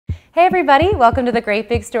Hey everybody, welcome to the Great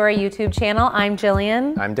Big Story YouTube channel. I'm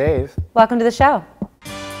Jillian. I'm Dave. Welcome to the show.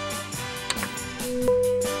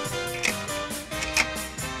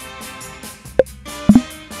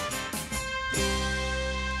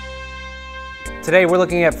 Today we're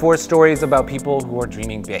looking at 4 stories about people who are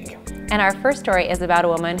dreaming big. And our first story is about a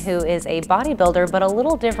woman who is a bodybuilder, but a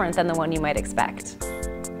little different than the one you might expect.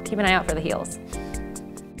 Keep an eye out for the heels.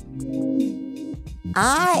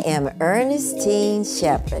 I am Ernestine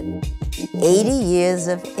Shepherd, 80 years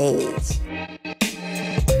of age.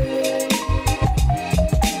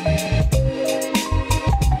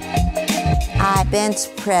 I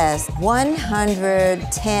bench press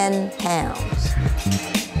 110 pounds.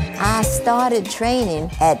 I started training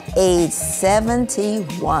at age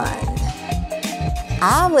 71.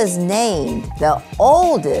 I was named the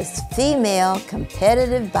oldest female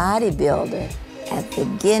competitive bodybuilder at the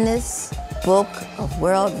Guinness Book of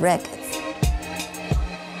World Records.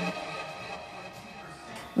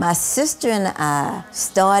 My sister and I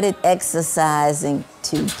started exercising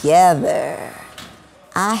together.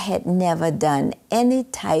 I had never done any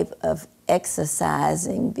type of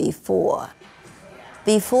exercising before.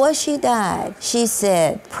 Before she died, she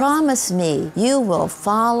said, "Promise me you will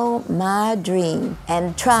follow my dream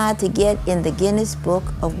and try to get in the Guinness Book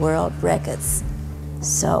of World Records."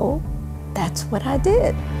 So that's what I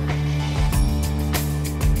did.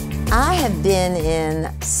 I have been in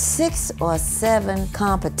 6 or 7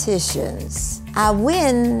 competitions. I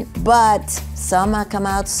win, but some I come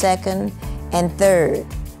out second and third,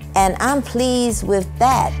 and I'm pleased with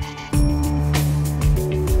that.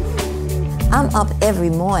 I'm up every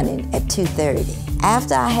morning at 2:30.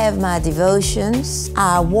 After I have my devotions,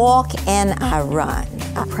 I walk and I run,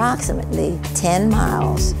 approximately 10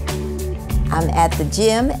 miles. I'm at the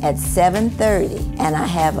gym at 7:30, and I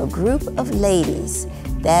have a group of ladies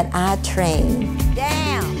that I train.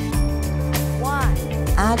 Down. 1.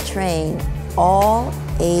 I train all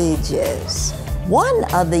ages. One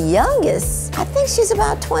of the youngest, I think she's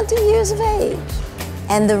about 20 years of age.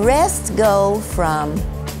 And the rest go from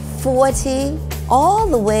 40 all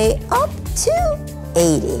the way up to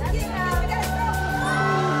 80.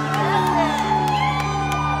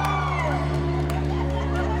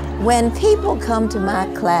 When people come to my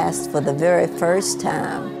class for the very first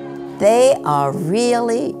time, they are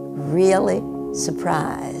really, really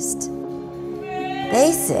surprised.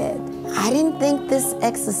 They said, "I didn't think this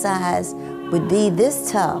exercise would be this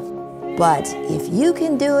tough, but if you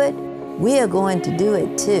can do it, we are going to do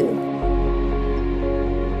it too."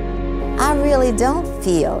 I really don't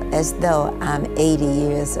feel as though I'm 80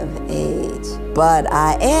 years of age, but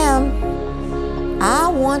I am. I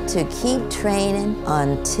want to keep training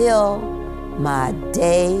until my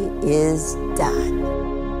day is done.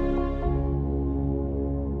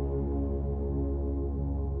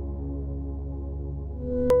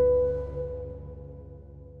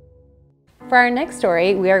 For our next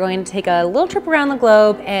story, we are going to take a little trip around the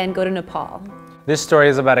globe and go to Nepal. This story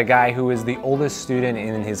is about a guy who is the oldest student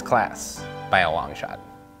in his class by a long shot.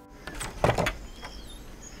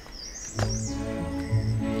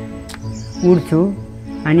 उठ्छु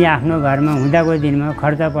अनि आफ्नो घरमा हुँदाको दिनमा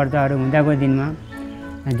खर्च पर्चहरू हुँदाको दिनमा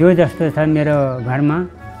जो जस्तो छ मेरो घरमा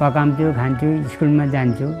पकाउँछु खान्छु स्कुलमा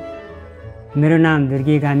जान्छु। मेरो नाम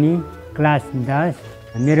दुर्गे कामी, क्लास 10,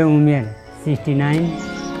 मेरो उमेर 69।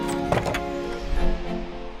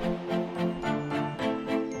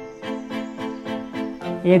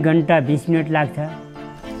 एक घन्टा 20 मिनट लाग्छ।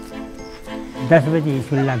 10 बजे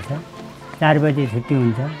स्कुल लाग्छ, 4 बजे छुट्टी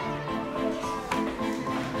हुन्छ।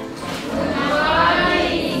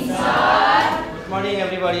 Morning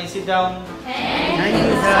everybody, sit down. Thank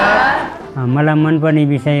you sir. मलाई मनपर्ने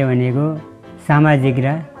विषय भनेको सामाजिक र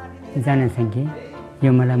जनसङ्ख्या,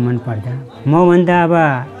 यो मलाई मन पर्छ। मभन्दा अब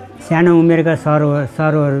सानो उमेरका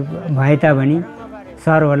सरहरू भए तापनि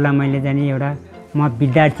सरहरूलाई मैले चाहिँ एउटा म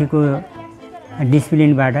विद्यार्थीको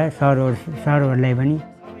डिसिप्लिनबाट सरहरूलाई पनि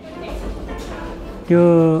त्यो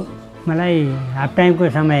मलाई हाफ टाइमको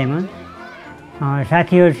समयमा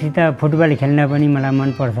साथीहरूसित फुटबल खेल्न पनि मलाई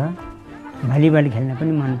मन पर्छ, भलिबल खेल्न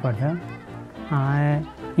पनि मन पर्छ।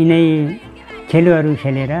 यिनै खेलहरू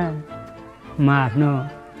खेलेर म आफ्नो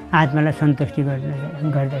आत्मालाई सन्तुष्टि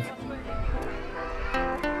गर्दछु।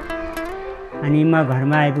 अनि म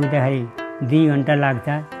घरमा आइपुग्दाखेरि 2 घन्टा लाग्छ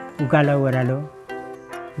उकालो ओह्रालो।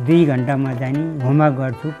 2 घन्टा म चाहिँ होमवर्क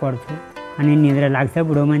गर्छु, पढ्छु, अनि निद्रा लाग्छ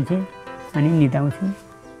बुढो मान्छे, अनि निदाउँछु,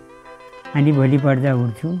 अनि भोलिपल्ट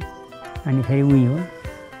उठ्छु, अनि फेरि उही हो।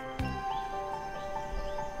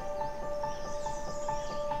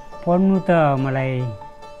 पढ्नु त मलाई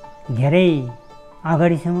धेरै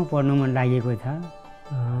अगाडिसम्म पढ्नु मन लागेको छ।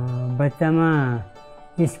 बच्चामा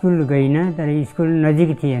स्कुल गइनँ तर स्कुल नजिक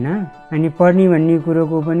थिएन अनि पढ्ने भन्ने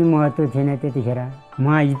कुरोको पनि महत्त्व थिएन त्यतिखेर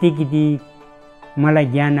म इतिकिति मलाई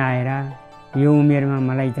ज्ञान आएर यो उमेरमा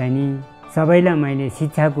मलाई चाहिँ नि सबैलाई मैले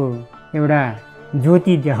शिक्षाको एउटा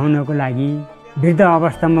ज्योति देखाउनको लागि वृद्ध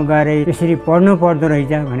अवस्थामा गएर यसरी पढ्नु पर्दो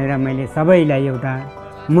रहेछ भनेर मैले सबैलाई एउटा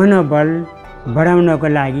मनोबल बढाउनको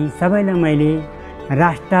लागि सबैलाई मैले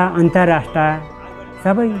राष्ट्र अन्तर्राष्ट्र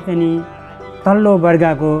सबै चाहिँ तल्लो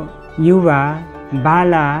वर्गको युवा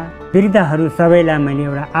बाला वृद्धहरू सबैलाई मैले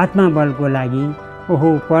एउटा आत्मबलको लागि ओहो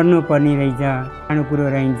पढ्नु पर्ने रहेछ सानो कुरो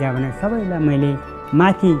रहन्छ भनेर सबैलाई मैले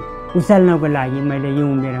माथि उचाल्नको लागि मैले यो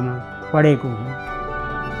उमेरमा पढेको हुँ।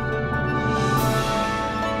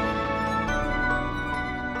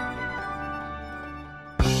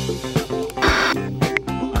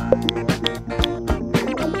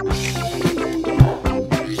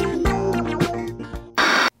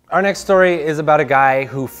 Our next story is about a guy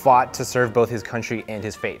who fought to serve both his country and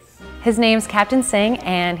his faith. His name's Captain Singh,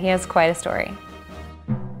 and he has quite a story.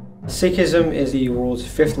 Sikhism is the world's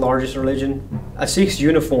 5th largest religion. A Sikh's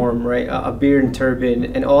uniform, right, a beard and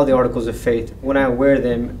turban, and all the articles of faith, when I wear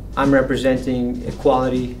them, I'm representing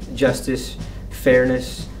equality, justice,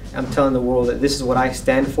 fairness. I'm telling the world that this is what I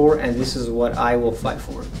stand for and this is what I will fight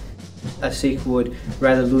for. A Sikh would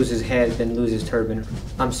rather lose his head than lose his turban.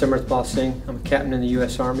 I'm Ernestine Singh. I'm a captain in the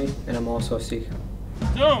U.S. Army, and I'm also a Sikh.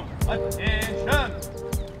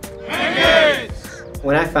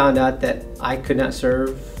 When I found out that I could not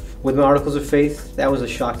serve with my articles of faith, that was a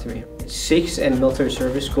shock to me. Sikhs and military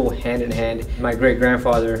service go hand in hand. My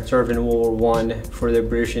great-grandfather served in World War I for the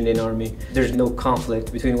British Indian Army. There's no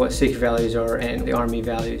conflict between what Sikh values are and the Army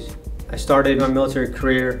values. I started my military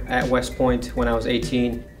career at West Point when I was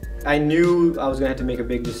 18. I knew I was going to have to make a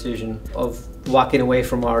big decision of walking away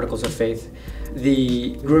from articles of faith.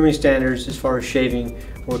 The grooming standards as far as shaving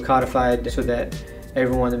were codified so that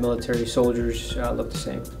everyone in the military, soldiers, looked the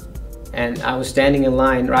same. And I was standing in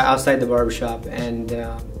line right outside the barbershop and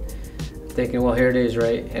thinking, well, here it is,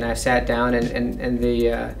 right? And I sat down and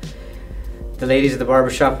the ladies at the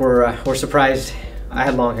barbershop were surprised. I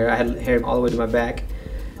had long hair. I had hair all the way to my back.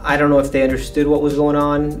 I don't know if they understood what was going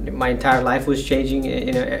on. My entire life was changing,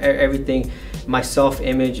 you know, everything, my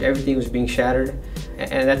self-image, everything was being shattered.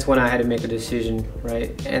 And that's when I had to make a decision, right?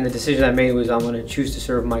 And the decision I made was I'm gonna choose to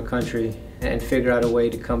serve my country and figure out a way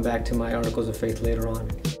to come back to my articles of faith later on.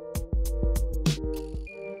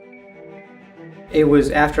 It was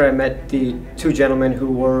after I met the 2 gentlemen who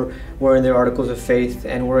were wearing their articles of faith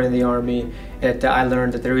and were in the Army that I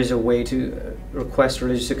learned that there is a way to request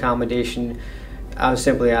religious accommodation. I was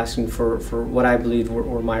simply asking for what I believed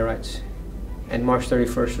were my rights. And March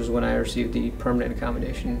 31st was when I received the permanent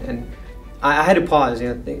accommodation. And I had to pause, you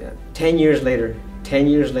know, 10 years later,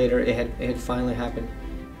 it had finally happened.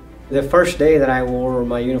 The first day that I wore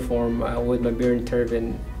my uniform with my beard and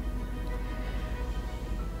turban,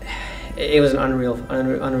 it was an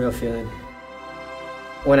unreal feeling.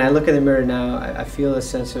 When I look in the mirror now, I feel a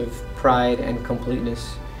sense of pride and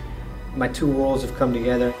completeness. My 2 worlds have come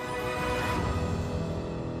together.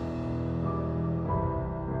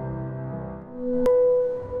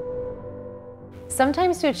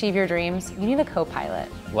 Sometimes to achieve your dreams, you need a co-pilot.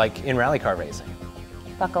 Like in rally car racing.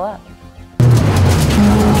 Buckle up.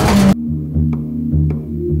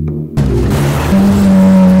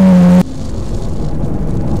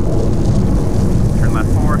 Turn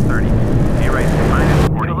left 430. A right 2 minus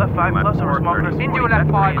 40. To left 5 plus over small crest. Into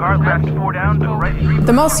left 5. Car left 4 down to right 3.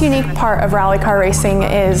 The most unique part of rally car racing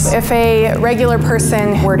is if a regular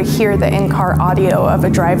person were to hear the in-car audio of a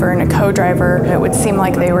driver and a co-driver, it would seem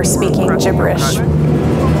like they were speaking gibberish.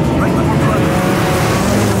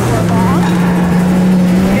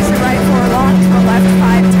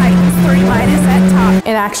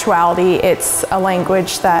 In actuality, it's a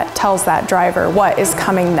language that tells that driver what is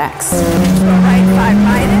coming next. Right 5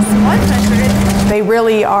 minus 100. They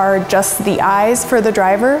really are just the eyes for the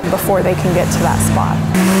driver before they can get to that spot.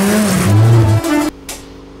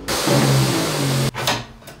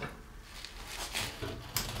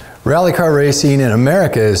 Rally car racing in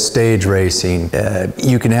America is stage racing.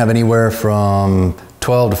 You can have anywhere from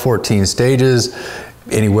 12 to 14 stages,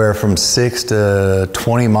 anywhere from 6 to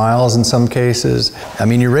 20 miles in some cases. I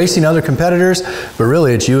mean, you're racing other competitors, but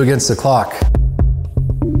really it's you against the clock.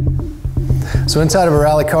 So inside of a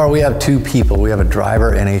rally car, we have 2 people. We have a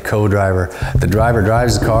driver and a co-driver. The driver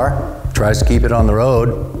drives the car, tries to keep it on the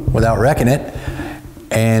road without wrecking it,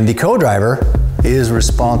 and the co-driver is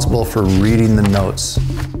responsible for reading the notes.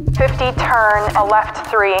 50 turn, a left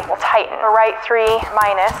 3, we'll tighten. A right 3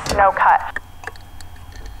 minus, no cut.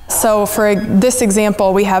 So for this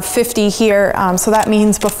example, we have 50 here, so that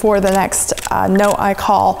means before the next note I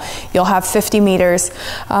call, you'll have 50 meters.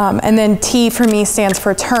 And then T for me stands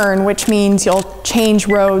for turn, which means you'll change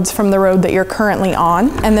roads from the road that you're currently on.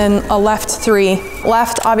 And then a left 3.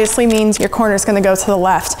 Left obviously means your corner is going to go to the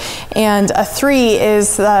left. And a 3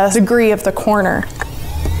 is the degree of the corner.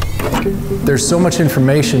 There's so much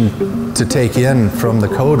information to take in from the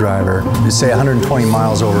co-driver. You say 120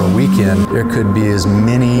 miles over a weekend, there could be as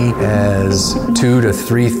many as 2,000 to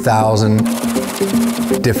 3,000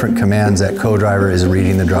 different commands that co-driver is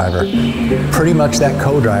reading the driver. Pretty much that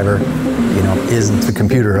co-driver, you know, isn't the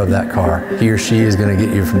computer of that car. He or she is going to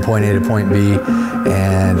get you from point A to point B,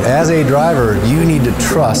 and as a driver, you need to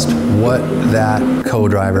trust what that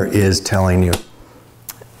co-driver is telling you.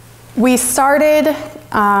 We started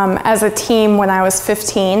as a team when I was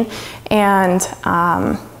 15, and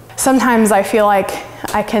sometimes I feel like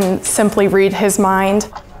I can simply read his mind.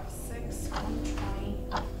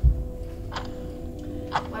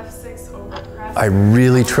 I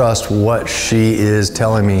really trust what she is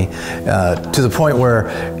telling me to the point where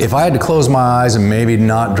if I had to close my eyes and maybe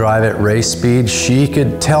not drive at race speed, she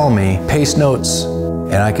could tell me pace notes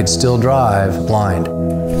and I could still drive blind.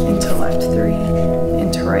 Into left 3,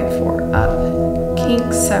 into right 4, up.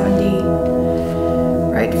 Kink 70,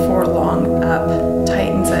 right 4 long up,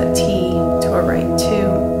 tightens at T to a right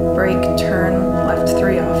 2, brake turn, left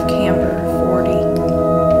 3 off camber, 40,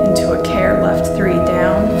 into a care, left 3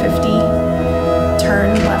 down, 50,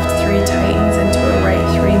 turn, left 3 tightens into a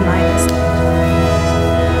right 3 minus.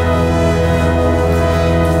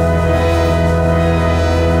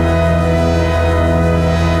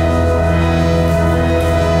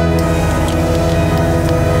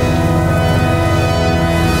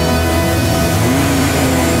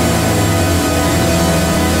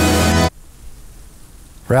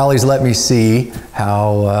 Rally's let me see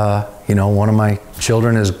how, you know, one of my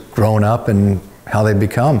children has grown up and how they've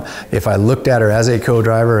become. If I looked at her as a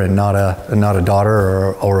co-driver and not a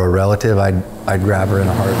daughter or a relative, I'd grab her in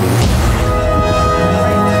a heartbeat.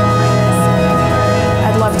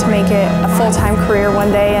 I'd love to make it a full-time career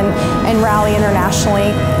one day and rally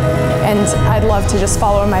internationally, and I'd love to just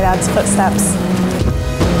follow in my dad's footsteps.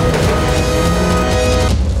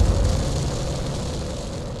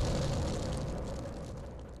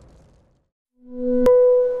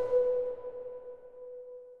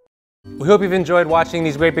 We hope you've enjoyed watching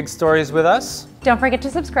these great big stories with us. Don't forget to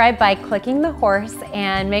subscribe by clicking the horse,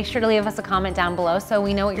 and make sure to leave us a comment down below so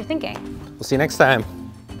we know what you're thinking. We'll see you next time.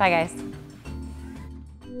 Bye, guys.